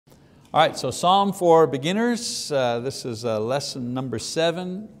All right, so Psalm for beginners. This is lesson number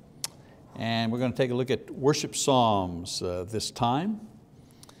 7, and we're going to take a look at worship psalms this time.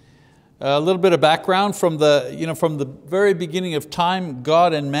 A little bit of background from the very beginning of time.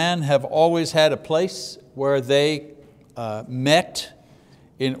 God and man have always had a place where they met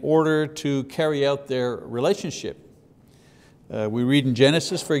in order to carry out their relationship. We read in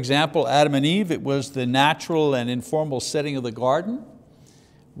Genesis, for example, Adam and Eve. It was the natural and informal setting of the garden,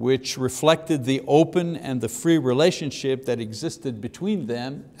 which reflected the open and the free relationship that existed between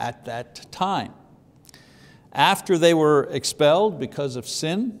them at that time. After they were expelled because of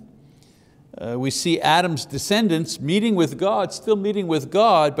sin, we see Adam's descendants meeting with God, still meeting with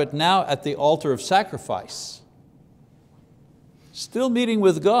God, but now at the altar of sacrifice. Still meeting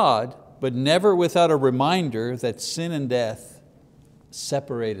with God, but never without a reminder that sin and death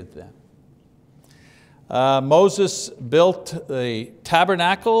separated them. Moses built the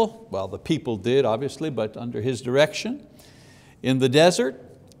tabernacle, well, the people did obviously, but under his direction, in the desert.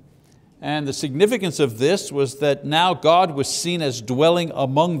 And the significance of this was that now God was seen as dwelling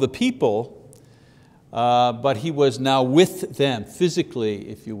among the people, but He was now with them, physically,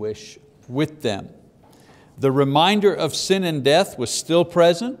 if you wish, with them. The reminder of sin and death was still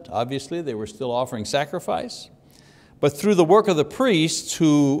present. Obviously, they were still offering sacrifice. But through the work of the priests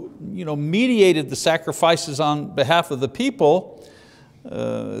who mediated the sacrifices on behalf of the people,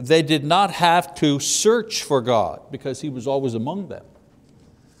 they did not have to search for God because He was always among them.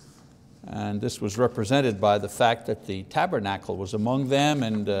 And this was represented by the fact that the tabernacle was among them,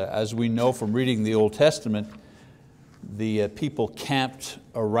 and as we know from reading the Old Testament, the people camped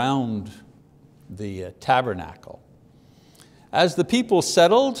around the tabernacle. As the people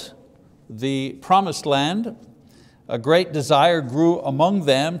settled the promised land, a great desire grew among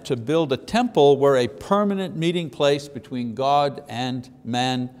them to build a temple where a permanent meeting place between God and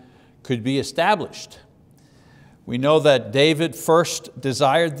man could be established. We know that David first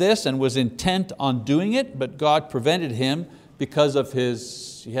desired this and was intent on doing it, but God prevented him because of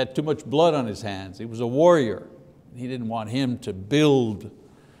he had too much blood on his hands. He was a warrior. He didn't want him to build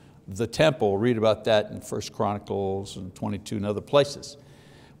the temple. Read about that in 1 Chronicles and 22 and other places.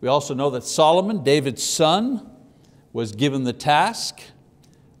 We also know that Solomon, David's son, was given the task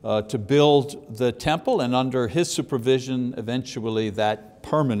to build the temple, and under his supervision, eventually that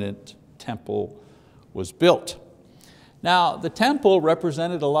permanent temple was built. Now, the temple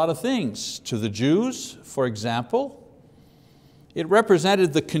represented a lot of things to the Jews. For example, it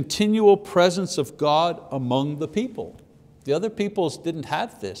represented the continual presence of God among the people. The other peoples didn't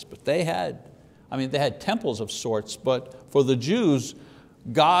have this, but they had temples of sorts, but for the Jews,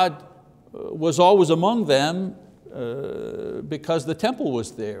 God was always among them because the temple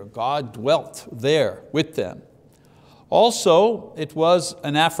was there. God dwelt there with them. Also, it was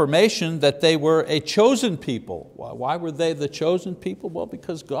an affirmation that they were a chosen people. Why were they the chosen people? Well,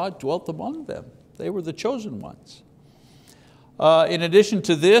 because God dwelt among them. They were the chosen ones. In addition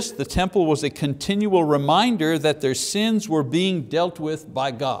to this, the temple was a continual reminder that their sins were being dealt with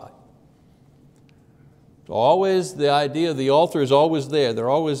by God. So always the idea of the altar is always there. They're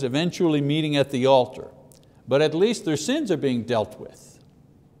always eventually meeting at the altar. But at least their sins are being dealt with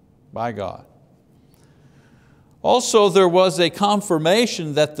by God. Also, there was a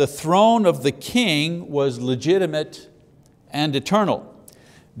confirmation that the throne of the king was legitimate and eternal.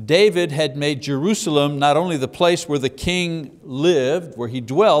 David had made Jerusalem not only the place where the king lived, where he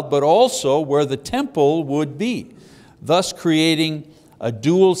dwelled, but also where the temple would be, thus creating a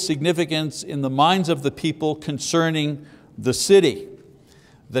dual significance in the minds of the people concerning the city.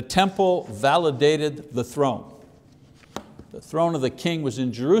 The temple validated the throne. The throne of the king was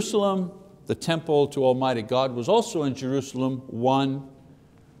in Jerusalem. The temple to Almighty God was also in Jerusalem. One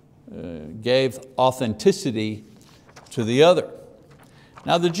gave authenticity to the other.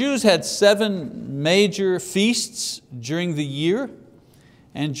 Now the Jews had 7 major feasts during the year,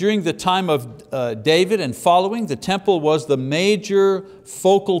 and during the time of David and following, the temple was the major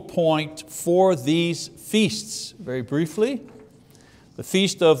focal point for these feasts. Very briefly, the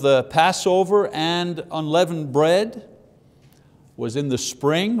feast of the Passover and unleavened bread was in the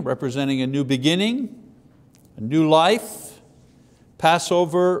spring, representing a new beginning, a new life.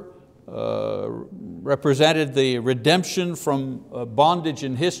 Passover represented the redemption from bondage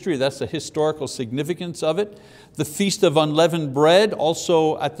in history. That's the historical significance of it. The Feast of Unleavened Bread,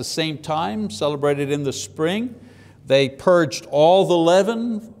 also at the same time, celebrated in the spring. They purged all the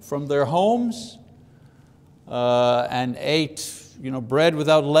leaven from their homes and ate bread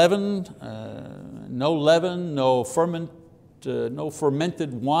without leaven, no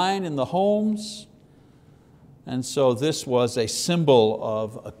fermented wine in the homes. And so this was a symbol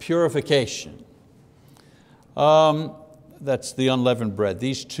of a purification. That's the unleavened bread.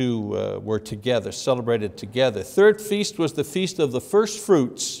 These two were together, celebrated together. Third feast was the feast of the first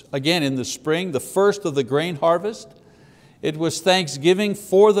fruits, again in the spring, the first of the grain harvest. It was thanksgiving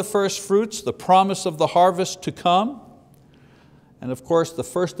for the first fruits, the promise of the harvest to come. And of course, the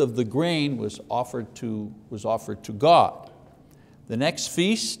first of the grain was offered to God. The next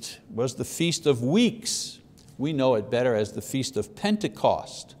feast was the Feast of Weeks. We know it better as the Feast of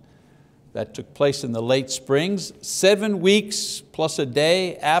Pentecost. That took place in the late springs, 7 weeks plus a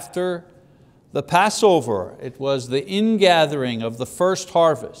day after the Passover. It was the ingathering of the first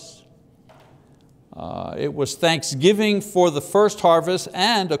harvest. It was thanksgiving for the first harvest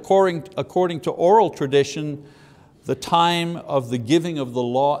and, according to oral tradition, the time of the giving of the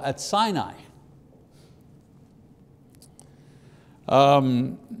law at Sinai.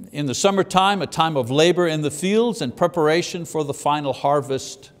 In the summertime, a time of labor in the fields and preparation for the final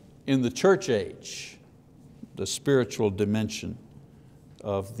harvest in the church age, the spiritual dimension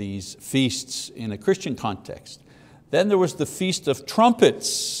of these feasts in a Christian context. Then there was the Feast of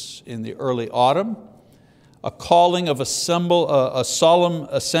Trumpets in the early autumn, a calling of a solemn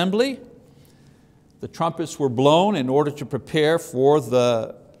assembly. The trumpets were blown in order to prepare for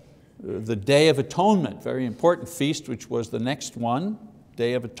the Day of Atonement, very important feast, which was the next one,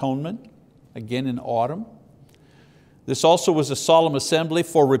 Day of Atonement, again in autumn. This also was a solemn assembly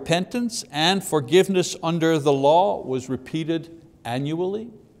for repentance, and forgiveness under the law was repeated annually.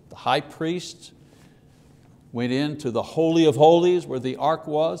 The high priest went into the Holy of Holies where the ark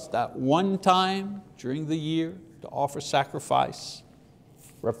was, that one time during the year to offer sacrifice,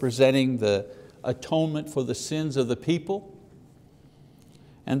 representing the atonement for the sins of the people.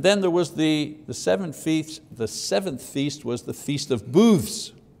 And then there was the seventh feast. The seventh feast was the Feast of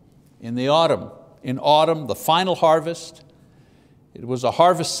Booths in the autumn. In autumn, the final harvest. It was a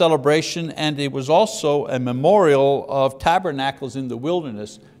harvest celebration, and it was also a memorial of tabernacles in the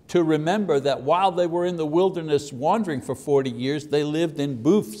wilderness, to remember that while they were in the wilderness wandering for 40 years, they lived in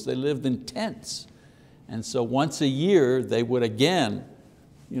booths, they lived in tents. And so once a year they would again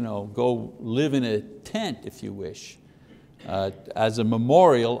go live in a tent, if you wish, as a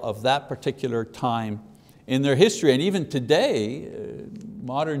memorial of that particular time in their history. And even today,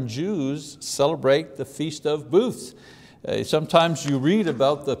 modern Jews celebrate the Feast of Booths. Sometimes you read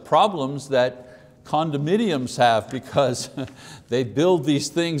about the problems that condominiums have because they build these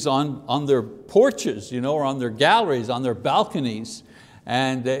things on their porches, or on their galleries, on their balconies.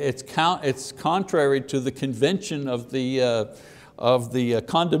 And it's contrary to the convention of the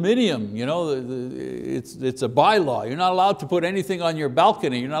condominium. It's a bylaw. You're not allowed to put anything on your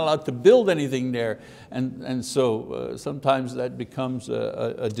balcony. You're not allowed to build anything there. And so sometimes that becomes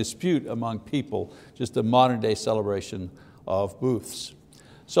a dispute among people, just a modern day celebration of booths.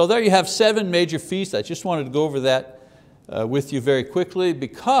 So there you have 7 major feasts. I just wanted to go over that with you very quickly,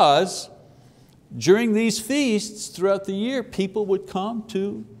 because during these feasts throughout the year, people would come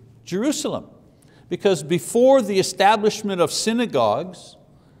to Jerusalem. Because before the establishment of synagogues,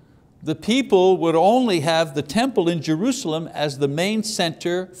 the people would only have the temple in Jerusalem as the main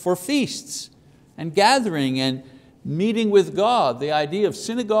center for feasts and gathering and meeting with God. The idea of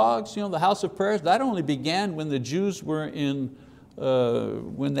synagogues, the house of prayers, that only began when the Jews were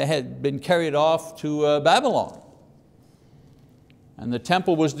when they had been carried off to Babylon. And the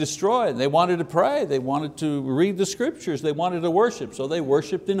temple was destroyed. They wanted to pray, they wanted to read the scriptures, they wanted to worship, so they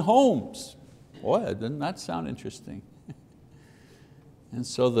worshiped in homes. Boy, doesn't that sound interesting? And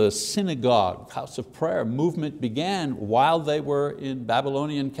so the synagogue, house of prayer movement began while they were in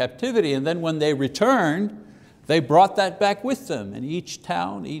Babylonian captivity. And then when they returned, they brought that back with them. And each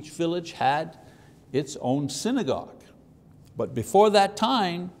town, each village had its own synagogue. But before that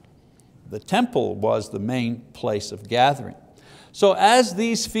time, the temple was the main place of gathering. So as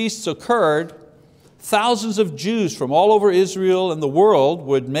these feasts occurred, thousands of Jews from all over Israel and the world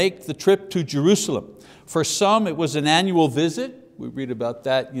would make the trip to Jerusalem. For some, it was an annual visit. We read about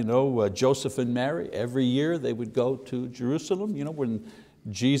that, Joseph and Mary. Every year they would go to Jerusalem, when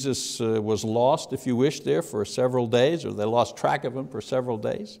Jesus was lost, if you wish, there for several days, or they lost track of Him for several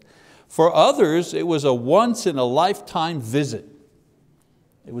days. For others, it was a once in a lifetime visit.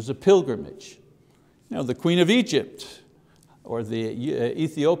 It was a pilgrimage. The Queen of Egypt, or the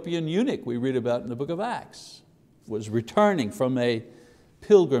Ethiopian eunuch we read about in the book of Acts, was returning from a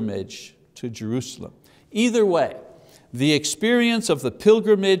pilgrimage to Jerusalem. Either way, the experience of the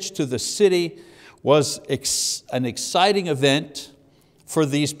pilgrimage to the city was an exciting event for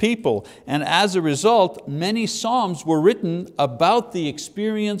these people. And as a result, many psalms were written about the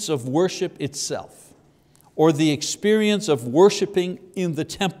experience of worship itself, or the experience of worshiping in the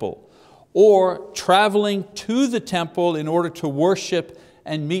temple, or traveling to the temple in order to worship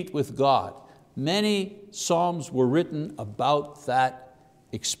and meet with God. Many psalms were written about that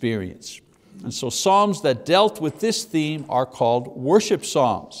experience. And so psalms that dealt with this theme are called worship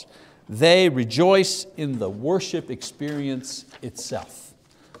psalms. They rejoice in the worship experience itself.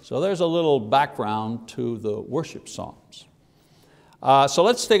 So there's a little background to the worship psalms. So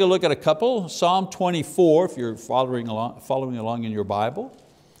let's take a look at a couple. Psalm 24, if you're following along in your Bible,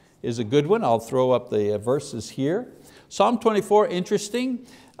 is a good one. I'll throw up the verses here. Psalm 24, interesting.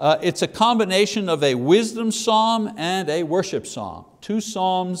 It's a combination of a wisdom psalm and a worship psalm. Two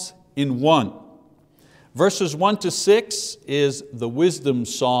psalms in one. Verses 1 to 6 is the wisdom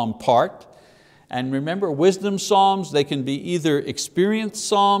psalm part. And remember, wisdom psalms, they can be either experience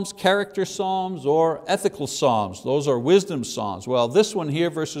psalms, character psalms, or ethical psalms. Those are wisdom psalms. Well, this one here,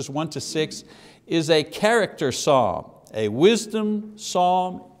 verses 1 to 6, is a character psalm, a wisdom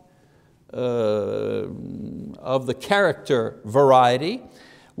psalm of the character variety,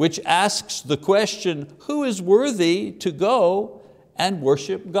 which asks the question, who is worthy to go and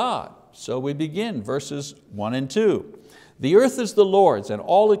worship God? So we begin, verses 1 and 2. The earth is the Lord's and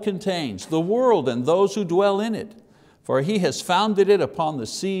all it contains, the world and those who dwell in it. For He has founded it upon the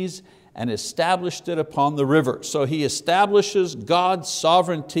seas and established it upon the river. So He establishes God's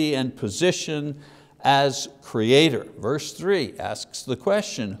sovereignty and position as creator. Verse 3 asks the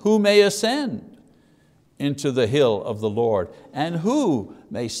question, who may ascend into the hill of the Lord, and who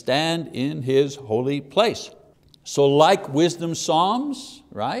may stand in His holy place? So like wisdom psalms,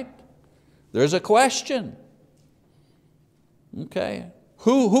 right? There's a question. Okay,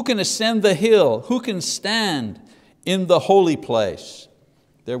 who can ascend the hill? Who can stand in the holy place?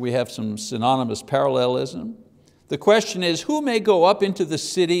 There we have some synonymous parallelism. The question is, who may go up into the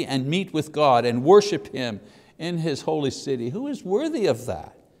city and meet with God and worship Him in His holy city? Who is worthy of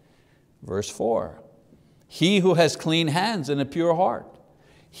that? Verse 4, he who has clean hands and a pure heart,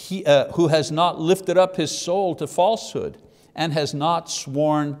 who has not lifted up his soul to falsehood and has not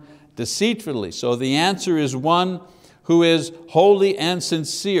sworn deceitfully. So the answer is one who is holy and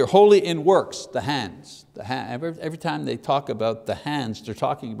sincere, holy in works, the hands. Every time they talk about the hands, they're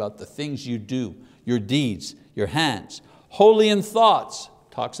talking about the things you do, your deeds, your hands. Holy in thoughts,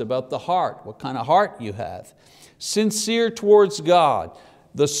 talks about the heart, what kind of heart you have. Sincere towards God,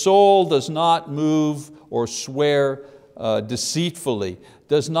 the soul does not move or swear deceitfully,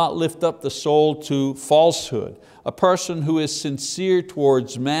 does not lift up the soul to falsehood. A person who is sincere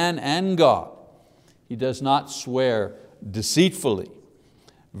towards man and God, he does not swear deceitfully.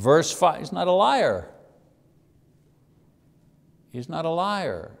 Verse 5, he's not a liar. He's not a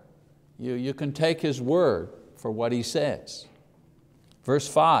liar. You can take his word for what he says. Verse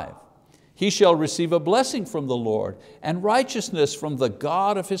 5, he shall receive a blessing from the Lord and righteousness from the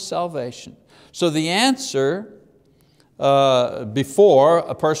God of his salvation. So the answer before,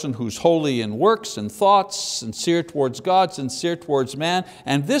 a person who's holy in works and thoughts, sincere towards God, sincere towards man,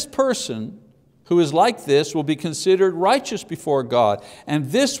 and this person who is like this will be considered righteous before God, and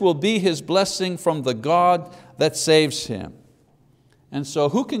this will be his blessing from the God that saves him. And so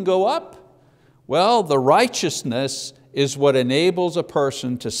who can go up? Well, the righteousness is what enables a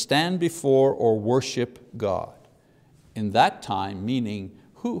person to stand before or worship God. In that time, meaning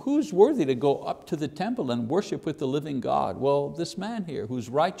who's worthy to go up to the temple and worship with the living God? Well, this man here who's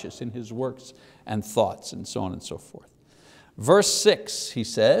righteous in his works and thoughts and so on and so forth. Verse 6, he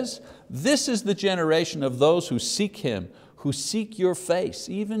says, this is the generation of those who seek Him, who seek your face,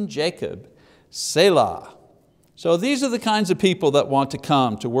 even Jacob, Selah. So these are the kinds of people that want to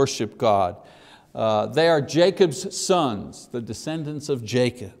come to worship God. They are Jacob's sons, the descendants of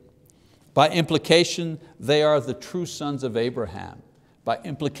Jacob. By implication, they are the true sons of Abraham. By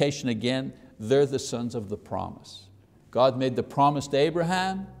implication again, they're the sons of the promise. God made the promise to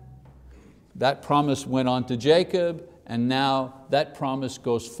Abraham, that promise went on to Jacob, and now that promise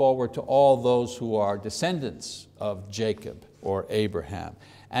goes forward to all those who are descendants of Jacob or Abraham.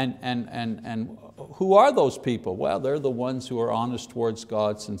 And who are those people? Well, they're the ones who are honest towards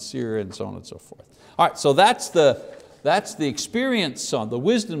God, sincere, and so on and so forth. All right, so that's the experience psalm, the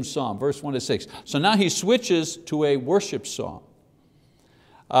wisdom psalm, verse 1 to 6. So now he switches to a worship psalm.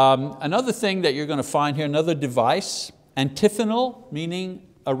 Another thing that you're going to find here, another device, antiphonal, meaning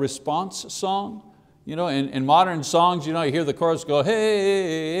a response song. You know, in modern songs, you hear the chorus go,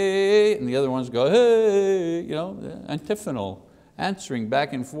 hey, and the other ones go, hey, antiphonal, answering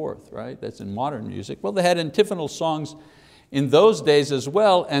back and forth, right? That's in modern music. Well, they had antiphonal songs in those days as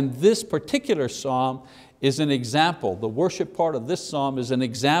well, and this particular psalm is an example. The worship part of this psalm is an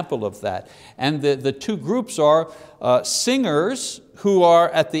example of that. And the two groups are singers who are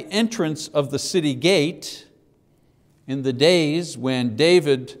at the entrance of the city gate in the days when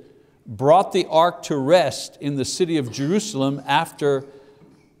David brought the ark to rest in the city of Jerusalem after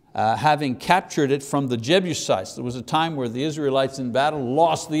having captured it from the Jebusites. There was a time where the Israelites in battle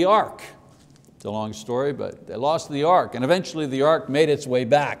lost the ark. It's a long story, but they lost the ark, and eventually the ark made its way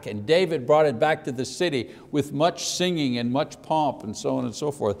back, and David brought it back to the city with much singing and much pomp and so on and so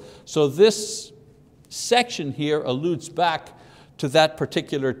forth. So this section here alludes back to that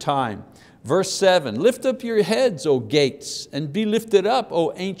particular time. Verse 7, lift up your heads, O gates, and be lifted up,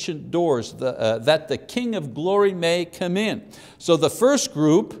 O ancient doors, that the King of glory may come in. So the first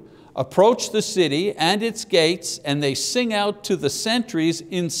group approach the city and its gates, and they sing out to the sentries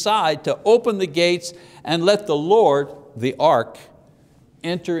inside to open the gates and let the Lord, the ark,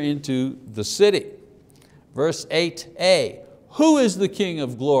 enter into the city. Verse 8a, who is the King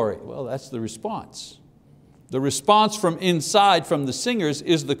of glory? Well, that's the response. The response from inside, from the singers,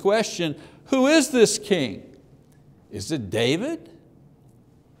 is the question, who is this king? Is it David?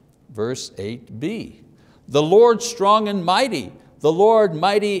 Verse 8b, the Lord strong and mighty, the Lord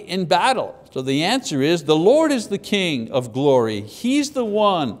mighty in battle. So the answer is, the Lord is the King of glory. He's the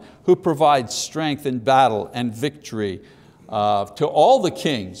one who provides strength in battle and victory to all the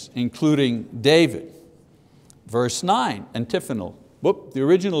kings, including David. Verse 9, antiphonal, the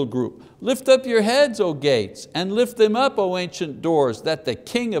original group. Lift up your heads, O gates, and lift them up, O ancient doors, that the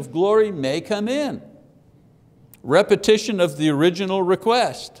King of glory may come in. Repetition of the original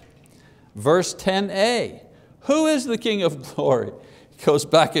request. Verse 10a, who is the King of glory? It goes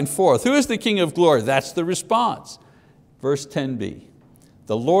back and forth. Who is the King of glory? That's the response. Verse 10b,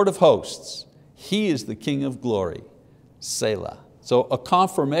 the Lord of hosts, He is the King of glory, Selah. So a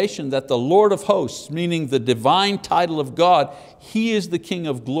confirmation that the Lord of hosts, meaning the divine title of God, He is the King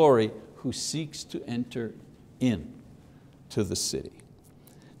of glory who seeks to enter in to the city.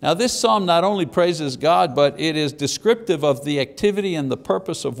 Now this psalm not only praises God, but it is descriptive of the activity and the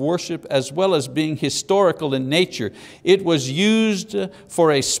purpose of worship, as well as being historical in nature. It was used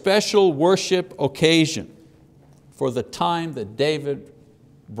for a special worship occasion, for the time that David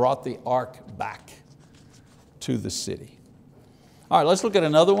brought the ark back to the city. All right, let's look at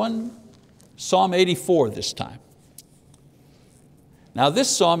another one, Psalm 84 this time. Now this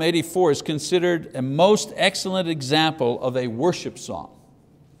Psalm 84 is considered a most excellent example of a worship psalm.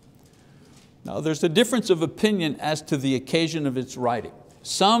 Now there's a difference of opinion as to the occasion of its writing.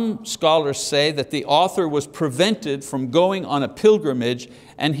 Some scholars say that the author was prevented from going on a pilgrimage,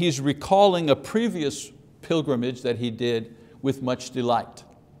 and he's recalling a previous pilgrimage that he did with much delight.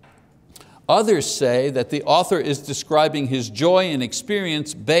 Others say that the author is describing his joy and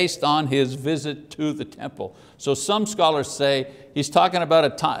experience based on his visit to the temple. So some scholars say he's talking about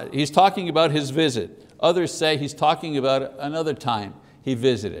his visit. Others say he's talking about another time he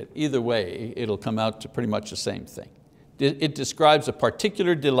visited. Either way, it'll come out to pretty much the same thing. It describes a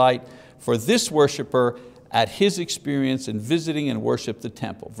particular delight for this worshiper at his experience in visiting and worship the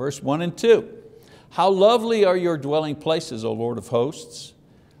temple. Verse 1 and 2. How lovely are your dwelling places, O Lord of hosts.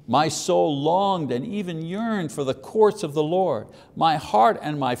 My soul longed and even yearned for the courts of the Lord. My heart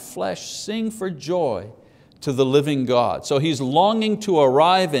and my flesh sing for joy to the living God. So he's longing to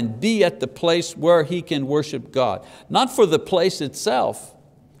arrive and be at the place where he can worship God. Not for the place itself,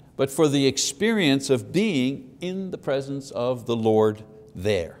 but for the experience of being in the presence of the Lord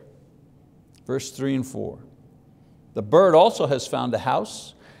there. Verse 3 and 4. The bird also has found a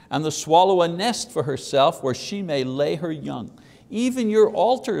house, and the swallow a nest for herself where she may lay her young. Even your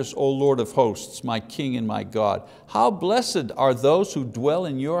altars, O Lord of hosts, my King and my God. How blessed are those who dwell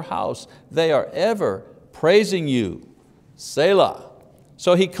in your house. They are ever praising you. Selah.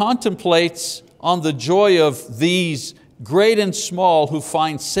 So he contemplates on the joy of these great and small who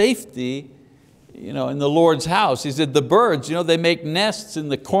find safety in the Lord's house. He said the birds, they make nests in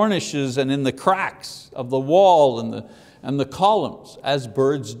the cornices and in the cracks of the wall and the columns, as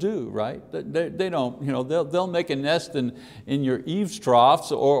birds do, right? They don't, they'll make a nest in your eaves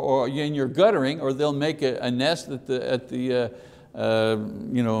troughs or in your guttering, or they'll make a nest at the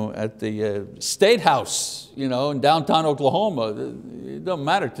State House, in downtown Oklahoma. It don't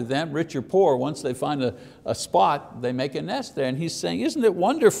matter to them, rich or poor. Once they find a spot, they make a nest there. And he's saying, isn't it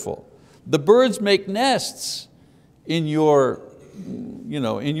wonderful? The birds make nests in your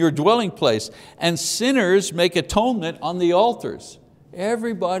dwelling place, and sinners make atonement on the altars.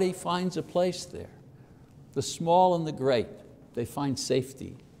 Everybody finds a place there. The small and the great, they find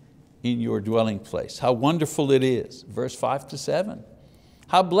safety in your dwelling place. How wonderful it is. Verse 5 to 7.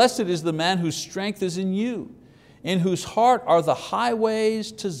 How blessed is the man whose strength is in you, in whose heart are the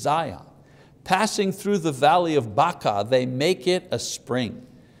highways to Zion. Passing through the valley of Baca, they make it a spring.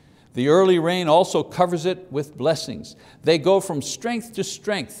 The early rain also covers it with blessings. They go from strength to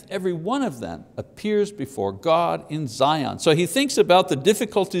strength. Every one of them appears before God in Zion. So he thinks about the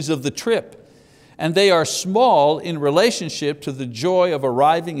difficulties of the trip, and they are small in relationship to the joy of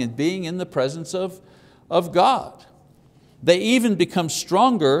arriving and being in the presence of God. They even become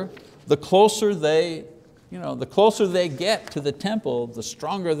stronger the closer they get to the temple, the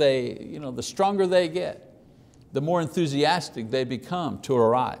stronger they get, the more enthusiastic they become to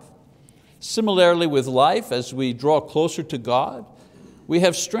arrive. Similarly with life, as we draw closer to God, we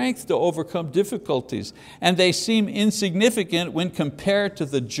have strength to overcome difficulties, and they seem insignificant when compared to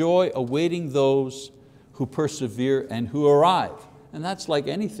the joy awaiting those who persevere and who arrive. And that's like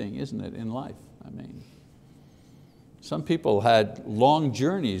anything, isn't it, in life? I mean, some people had long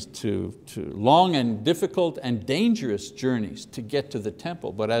journeys long and difficult and dangerous journeys to get to the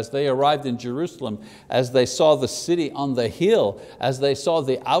temple. But as they arrived in Jerusalem, as they saw the city on the hill, as they saw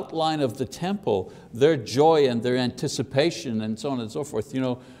the outline of the temple, their joy and their anticipation and so on and so forth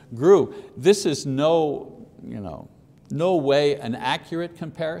grew. This is no way an accurate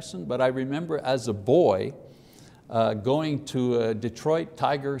comparison, but I remember as a boy going to Detroit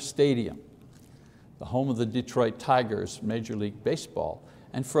Tiger Stadium, the home of the Detroit Tigers, Major League Baseball.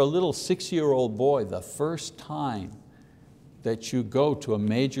 And for a little 6-year-old boy, the first time that you go to a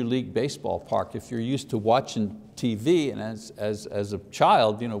Major League Baseball park, if you're used to watching TV, and as a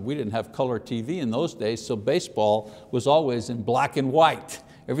child, we didn't have color TV in those days, so baseball was always in black and white.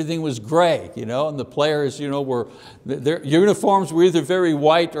 Everything was gray, and the players their uniforms were either very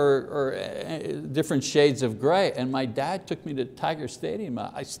white or different shades of gray. And my dad took me to Tiger Stadium.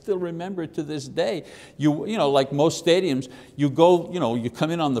 I still remember it to this day. Like most stadiums, you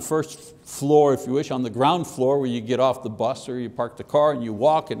come in on the first floor, if you wish, on the ground floor where you get off the bus or you park the car and you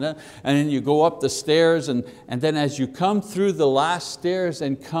walk, and then you go up the stairs, and then as you come through the last stairs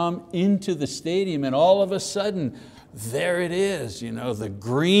and come into the stadium, and all of a sudden, there it is, the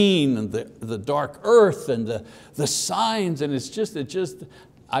green and the dark earth and the signs, and it just,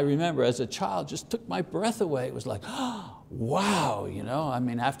 I remember as a child, just took my breath away. It was like, oh, wow,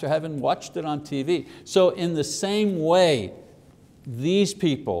 after having watched it on TV. So in the same way, these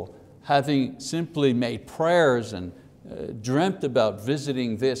people, having simply made prayers and dreamt about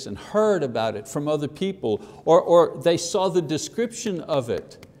visiting this and heard about it from other people, or they saw the description of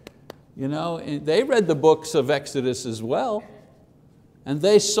it, they read the books of Exodus as well, and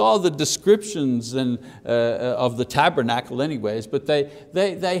they saw the descriptions of the tabernacle anyways, but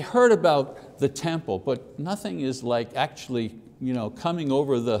they heard about the temple, but nothing is like actually coming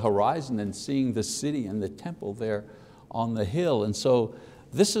over the horizon and seeing the city and the temple there on the hill. And so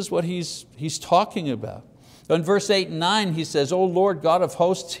this is what he's talking about. In verse 8 and 9 he says, O Lord God of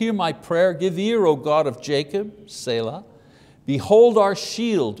hosts, hear my prayer, give ear, O God of Jacob, Selah. Behold our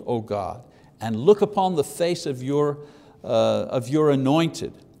shield, O God, and look upon the face of your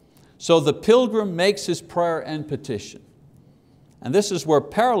anointed. So the pilgrim makes his prayer and petition. And this is where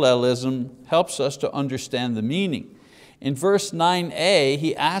parallelism helps us to understand the meaning. In verse 9a,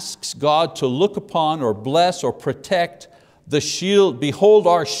 he asks God to look upon or bless or protect the shield. Behold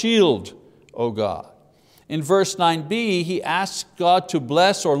our shield, O God. In verse 9b, he asks God to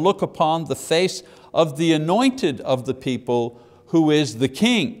bless or look upon the face of the anointed of the people, who is the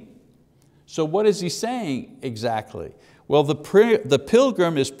king. So what is he saying exactly? Well, the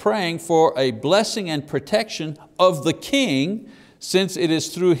pilgrim is praying for a blessing and protection of the king, since it is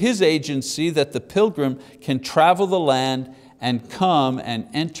through his agency that the pilgrim can travel the land and come and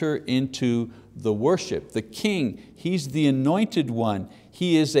enter into the worship. The king, he's the anointed one.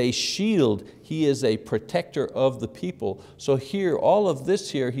 He is a shield. He is a protector of the people. So here, all of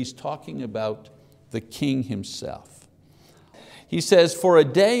this here, he's talking about the king himself. He says, for a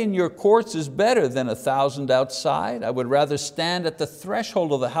day in your courts is better than 1,000 outside. I would rather stand at the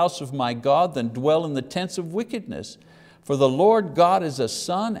threshold of the house of my God than dwell in the tents of wickedness. For the Lord God is a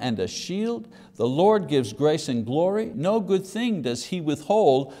sun and a shield. The Lord gives grace and glory. No good thing does He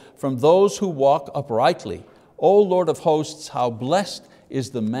withhold from those who walk uprightly. O Lord of hosts, how blessed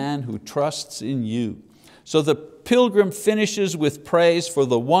is the man who trusts in you. So the pilgrim finishes with praise for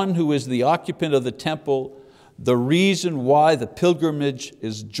the one who is the occupant of the temple, the reason why the pilgrimage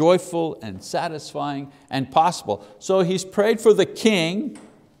is joyful and satisfying and possible. So he's prayed for the king,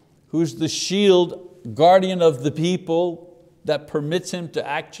 who's the shield, guardian of the people, that permits him to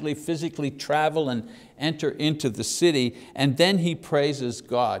actually physically travel and enter into the city. And then he praises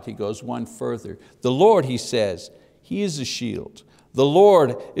God. He goes one further. The Lord, he says, He is a shield. The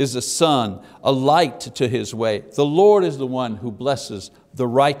Lord is a sun, a light to His way. The Lord is the one who blesses the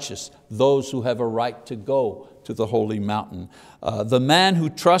righteous, those who have a right to go to the holy mountain. The man who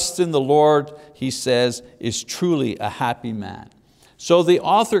trusts in the Lord, he says, is truly a happy man. So the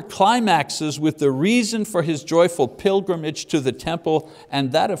author climaxes with the reason for his joyful pilgrimage to the temple,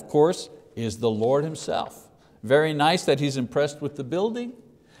 and that, of course, is the Lord Himself. Very nice that he's impressed with the building.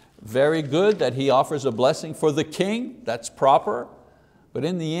 Very good that he offers a blessing for the king. That's proper. But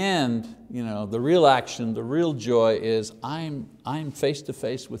in the end, the real action, the real joy is I'm face to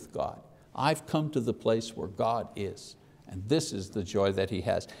face with God. I've come to the place where God is. And this is the joy that he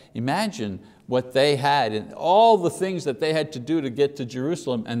has. Imagine what they had and all the things that they had to do to get to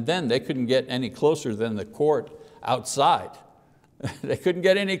Jerusalem, and then they couldn't get any closer than the court outside. They couldn't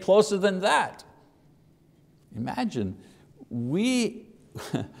get any closer than that. Imagine,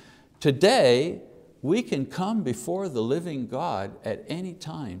 today, we can come before the living God at any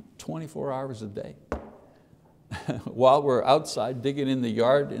time, 24 hours a day. While we're outside digging in the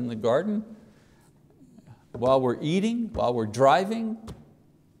yard, in the garden, while we're eating, while we're driving,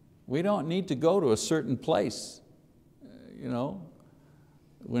 we don't need to go to a certain place.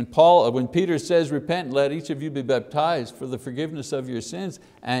 When Peter says, repent, let each of you be baptized for the forgiveness of your sins,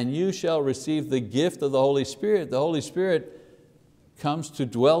 and you shall receive the gift of the Holy Spirit comes to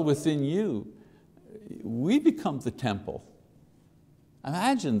dwell within you. We become the temple.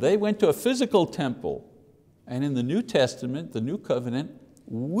 Imagine, they went to a physical temple, and in the New Testament, the New Covenant,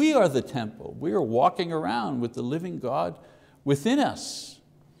 we are the temple. We are walking around with the living God within us.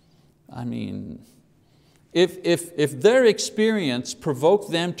 I mean, if their experience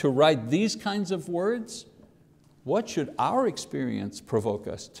provoked them to write these kinds of words, what should our experience provoke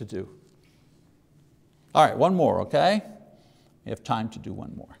us to do? All right, one more, okay? We have time to do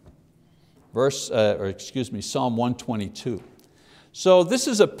one more. Psalm 122. So this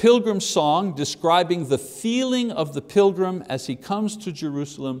is a pilgrim song describing the feeling of the pilgrim as he comes to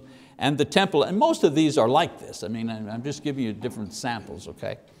Jerusalem and the temple. And most of these are like this. I mean, I'm just giving you different samples,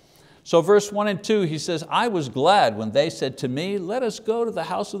 okay? So verse 1 and 2, he says, I was glad when they said to me, let us go to the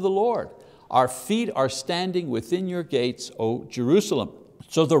house of the Lord. Our feet are standing within your gates, O Jerusalem.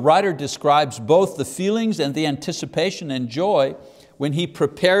 So the writer describes both the feelings and the anticipation and joy when he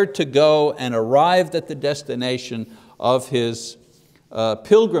prepared to go and arrived at the destination of his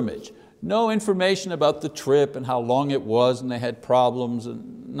pilgrimage. No information about the trip and how long it was and they had problems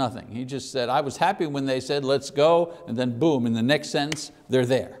and nothing. He just said, I was happy when they said, let's go, and then boom, in the next sentence, they're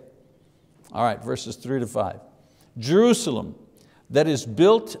there. All right, verses 3 to 5. Jerusalem, that is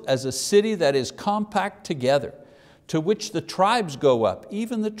built as a city that is compact together, to which the tribes go up,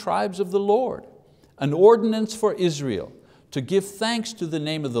 even the tribes of the Lord, an ordinance for Israel, to give thanks to the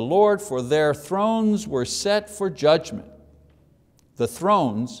name of the Lord, for their thrones were set for judgment. The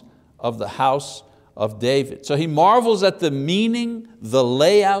thrones of the house of David. So he marvels at the meaning, the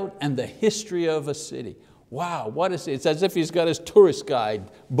layout, and the history of a city. Wow, what is it? It's as if he's got his tourist guide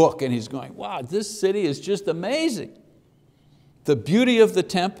book and he's going, wow, this city is just amazing. The beauty of the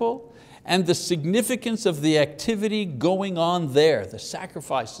temple and the significance of the activity going on there, the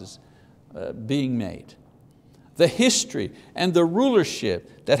sacrifices being made. The history and the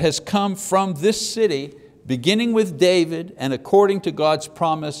rulership that has come from this city, beginning with David and according to God's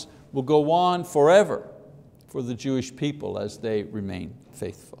promise, will go on forever for the Jewish people as they remain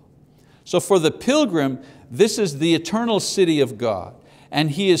faithful. So for the pilgrim, this is the eternal city of God, and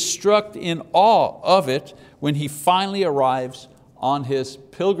he is struck in awe of it when he finally arrives on his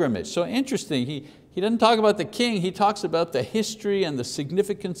pilgrimage. So interesting, he doesn't talk about the king, he talks about the history and the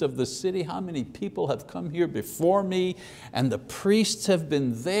significance of the city, how many people have come here before me, and the priests have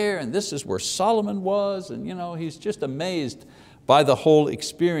been there, and this is where Solomon was, and he's just amazed by the whole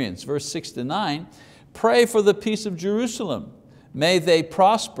experience. Verse 6 to 9, pray for the peace of Jerusalem. May they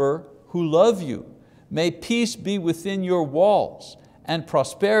prosper who love you. May peace be within your walls and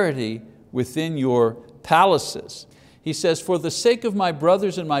prosperity within your palaces. He says, for the sake of my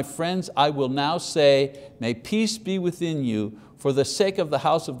brothers and my friends, I will now say, may peace be within you. For the sake of the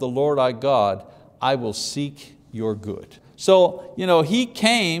house of the Lord our God, I will seek your good. So, he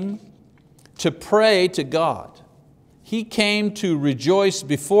came to pray to God. He came to rejoice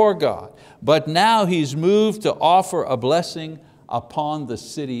before God, but now he's moved to offer a blessing upon the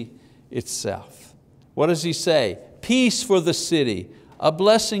city itself. What does he say? Peace for the city, a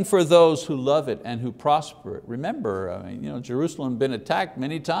blessing for those who love it and who prosper it. Remember, Jerusalem had been attacked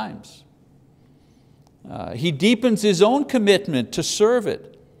many times. He deepens his own commitment to serve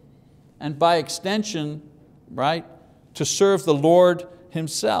it, and by extension, right, to serve the Lord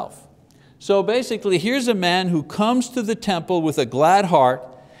Himself. So basically, here's a man who comes to the temple with a glad heart,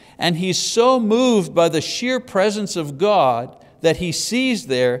 and he's so moved by the sheer presence of God that he sees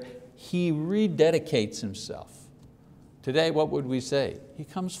there, he rededicates himself. Today, what would we say? He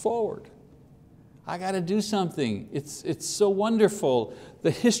comes forward. I got to do something. It's so wonderful, the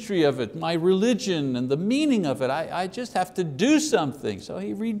history of it, my religion and the meaning of it. I just have to do something. So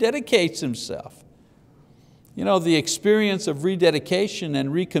he rededicates himself. You know, the experience of rededication and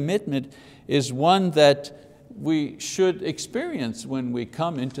recommitment is one that we should experience when we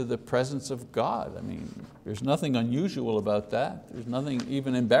come into the presence of God. I mean, there's nothing unusual about that. There's nothing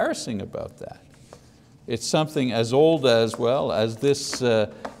even embarrassing about that. It's something as old as, well, as this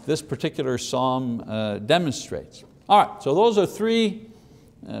particular psalm demonstrates. All right, so those are three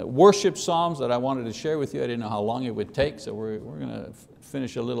worship psalms that I wanted to share with you. I didn't know how long it would take, so we're going to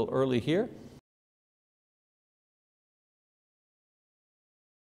finish a little early here.